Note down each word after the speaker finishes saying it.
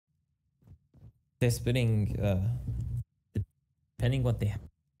They're splitting, depending what they have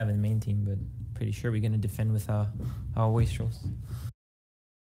in the main team, but pretty sure we're gonna defend with our wastrels.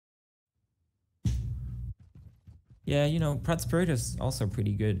 Yeah, you know, Pratsperita's also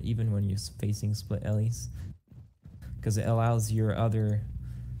pretty good, even when you're facing split Ellies. Because it allows your other,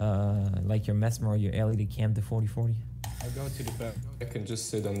 like your Mesmer or your Ellie to camp the 40-40. I'll go to the back. I can just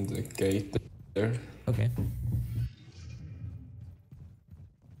sit on the gate there. Okay.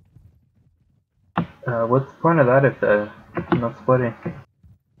 What's the point of that if they're not splitting?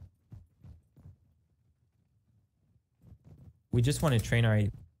 We just want to train our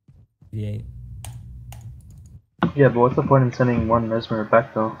 88. Yeah, but what's the point in sending one Mesmer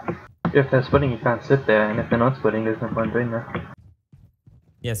back though? If they're splitting, you can't sit there, and if they're not splitting, there's no point doing that.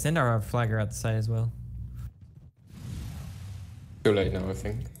 Yeah, send our flagger outside as well. Too late now, I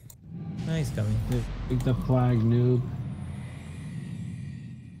think. No, he's coming. Take the flag, noob.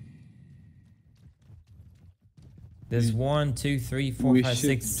 There's 1, 2, 3, 4, 5,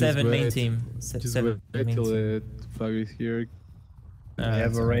 6, 7 main team. Seven main till team. the flag is here. I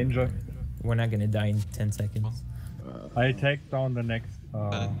have a ranger. We're not gonna die in 10 seconds. I take down the next.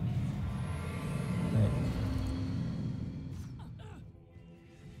 Right.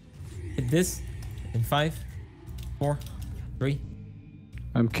 Hit this in 5, 4, 3.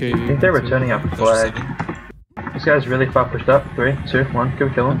 I'm K. I think they're returning our flag. This guy's really far pushed up. 3, 2, 1. Can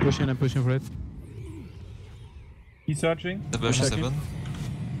we kill him? I'm pushing for it. He's searching. The version 7.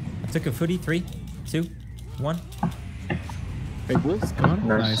 I took a footy. 3, 2, 1. Hey, Wolves, come on.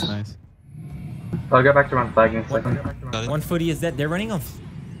 Nice. Nice. I'll go back to run flag in a second. One footy is dead. They're running on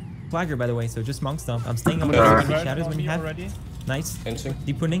flagger, by the way, so just monk stomp. I'm staying on Alright. the shadows when you have. Already. Nice. Entering.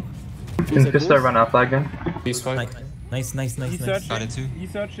 Deep wounding. Can just run our flag in. He's fine. Nice. He's Nice. searching.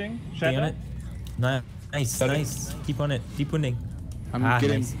 He's searching. Stay on Shadow. it. Nice. Keep on it. Deep wounding. I'm nice.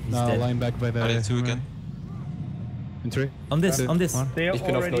 getting He's dead. line back by the. Got it 2 again. In 3. On this. They are Ich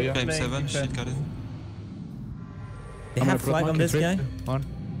bin auf already Neujahr. Game playing 7, defense. shit got it. They have flag on this guy. On.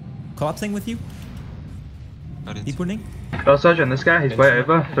 Collapsing with you. Got it. Deep wounding. I'll surge on this guy. He's way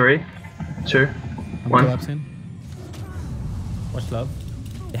over. 3, 2, I'm 1. collapsing. Watch love.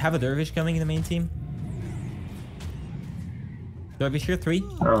 They have a dervish coming in the main team. Dervish here. 3.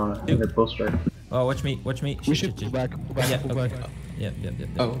 Oh, I think they're full strike. Oh, watch me. We should pull back. Yeah, Pull back. Yep.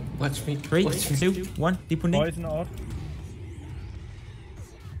 Oh, watch me. 3, Watch me. 2, 1. Deep wounding. Poison out.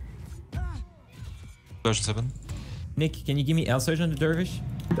 Version 7. Nick, can you give me L surge on the dervish?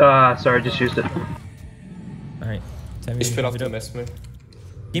 Sorry, just used it. Alright. Tell me Ich when bin to auf move it der up. Mesmer.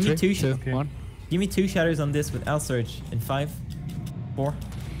 Give me 2 2, 1. Give me 2 shatters on this with L surge in 5, 4,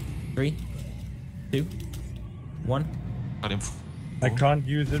 3, 2, 1. Got him. I can't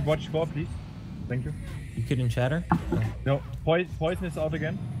use it. Watch score, please. Thank you. You couldn't shatter? Oh. No, poison is out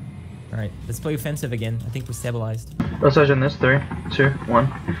again. Alright, let's play offensive again. I think we're stabilized. I'll surge on this. 3, 2, 1.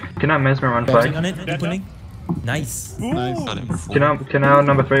 Can I Mesmer run Touching flag? on it, deep wounding. Nice. Nice. Got him. Can our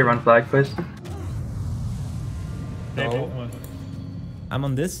number 3 run flag, please? No. I'm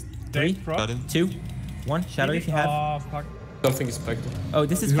on this. 3, Got him. 2, 1. Shatter if you have. Oh, fuck. Something is back there. Oh,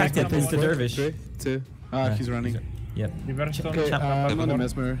 this is packed up. This is the dervish. 3, 2. He's running. Yep. Die werden schon Okay, Chapter I'm on the one.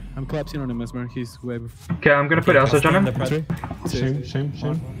 Mesmer. I'm collapsing on the Mesmer. He's way before. Okay, I'm gonna put L surge on him. 3, 2, Shame.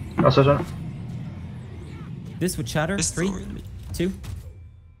 I'll surge on him. This would shatter. This 3, 2.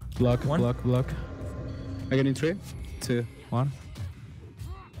 Block. 1. I get in 3, 2, 1.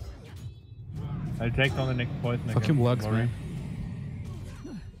 I'll take down the next poison again. Fucking blocks, Don't worry.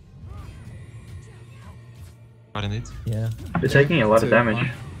 man. Got in it. Yeah. They're taking a lot of damage.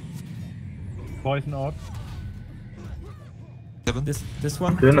 Poison out. 7. This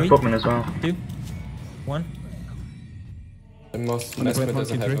one. Doing the 3, footman as well. 2, 1. The most On the Mesmer platform,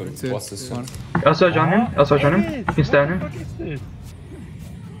 doesn't in have 3, a 2, bosses. 1. I'll surge on him. I'll surge on him. He's down What him. is this?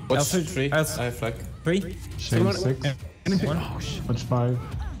 Watch Alfred, 3. Alf- I have flag. 3, Shame 6. Anything? One. Oh, shit. Watch 5.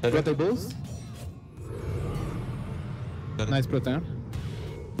 Got the bulls? Got it. Nice brought down.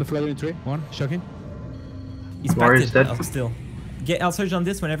 The flag in 3, 1. Shocking. He's Warrior's backed dead. it still. Get L surge on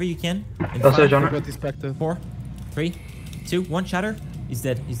this whenever you can. In I'll surge on Got it. this back to 4, 3, 2, 1. Shatter. He's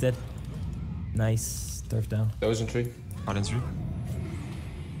dead. Nice. Turf down. That was in 3. Got in 3.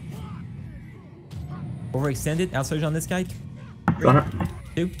 Overextended. L surge on this guy. On it.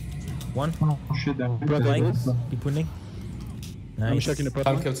 2, 1. Oh shit, that Brought the Flank. bulls. Keep wounding. I'm Nice. shocking the Time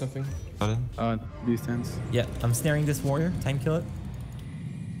platform. killed something. Got in. These stands. Yeah, I'm snaring this warrior. Time kill it.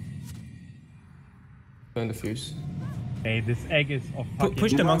 Burn the fuse. Hey, this egg is of fucking...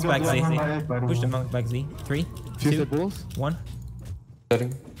 Push the monks back, Z. by the Push the wall. monks back, Z. 3, Fuse 2, the bulls. 1. Setting.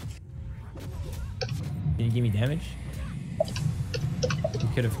 Can you give me damage? You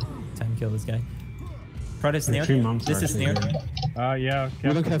could have time killed this guy. Prada snare. Three monks This are is snare. actually Yeah, We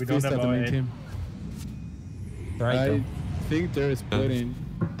don't careful, have we don't feast have at the our main aid. team. Alright, I go. think they're splitting.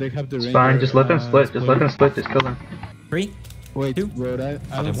 They have the It's ranger. fine, just let them split. Just let them split. Just kill them. 3, Wait, two, bro, I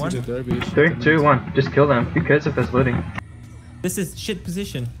don't one. see the dervish. 3, 2, 1. Just kill them. Who cares if they're splitting? This is shit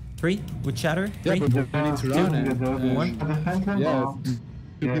position. 3 with shatter. Yeah, 3, but we need to run it. one. Yeah,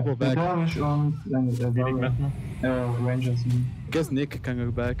 two people back. Healing Mesmer. I guess Nick can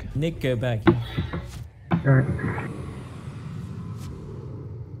go back. Nick, go back. Alright.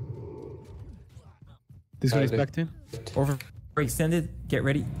 This one is Got it. back in. Over extended. Get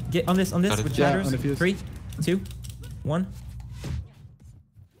ready. Get on this Got it. with Yeah, shatters. on the fuse. 3, 2, 1.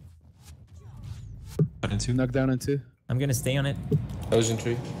 Got in 2. Knock down on 2. I'm gonna stay on it. Ocean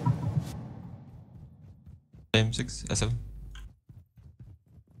tree. Flame 6, S7.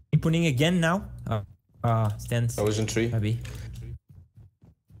 Keep putting again now. Stands. Ocean tree. Maybe.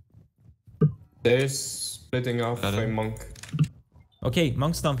 They're splitting off Got it. a monk. Okay,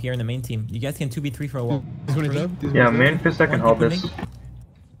 monk stomp here in the main team. You guys can 2v3 for a while. This one is up. This Yeah, one is main up. fist I can One hold keep this. moving.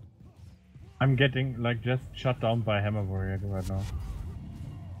 I'm getting like just shut down by Hammer Warrior right now.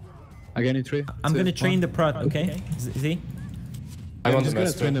 Again in 3. I'm 2, gonna train 1. the prod, okay? Z? I'm I'm on just the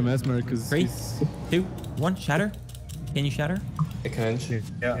gonna train the master. mesmer because 3, 2, 1. Shatter. Can you shatter? I can't.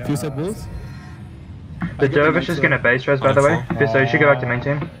 Yeah. Fuse at bulls. The dervish is gonna base res, by the way. Fisto, you should go back to main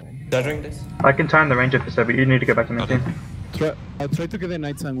team. Shattering this. I can time the ranger, Fisto, but you need to go back to main Got it. team. I'll try to get a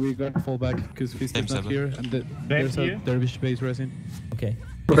nighttime. We gotta fall back because Fist Same is not 7. here and there's a here? dervish base resin. Okay.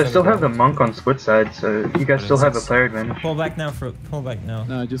 Well, they still have the monk on split side, so you guys still have a player advantage. Pull back now for pull back now.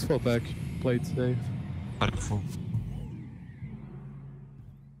 No, just fall back. Play it safe. Got in 4.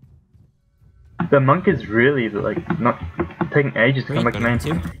 The monk is really like not taking ages to come back to main.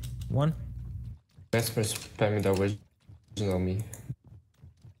 2, 1. Mesmer spamming the original on me.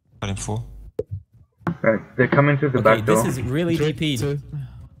 Got in 4. Right, they're coming through the Okay, back door. this is really DP'd.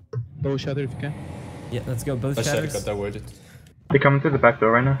 Double shatter if you can. Yeah, let's go. Both I should have got shatters. that worded. They're coming through the back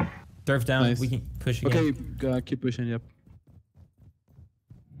door right now. Surf down. Nice. We can push again. Okay, keep pushing, yep.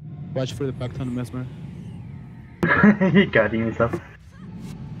 Watch for the back on the mesmer. He got himself.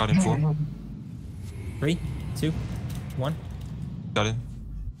 Got in 4. 3, 2, 1. Got in.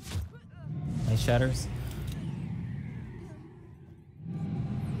 Nice shatters.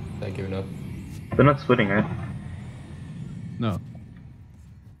 I giving up. They're not splitting, right? No.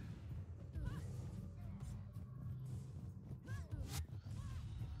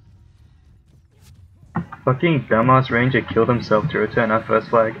 Fucking dumbass ranger killed himself to return our first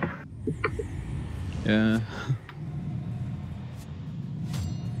flag. Yeah.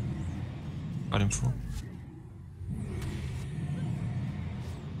 Got in 4.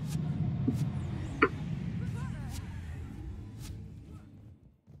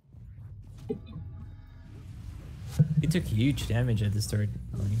 He took huge damage at the start.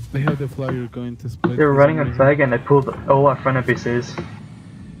 They have the flyer going to split. They were for running some on reason. flag and they pulled all our front NPCs.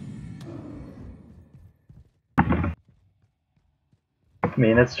 I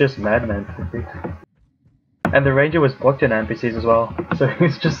mean, that's just madman tactics. And the ranger was blocked in NPCs as well, so he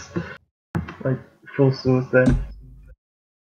was just like full suicide.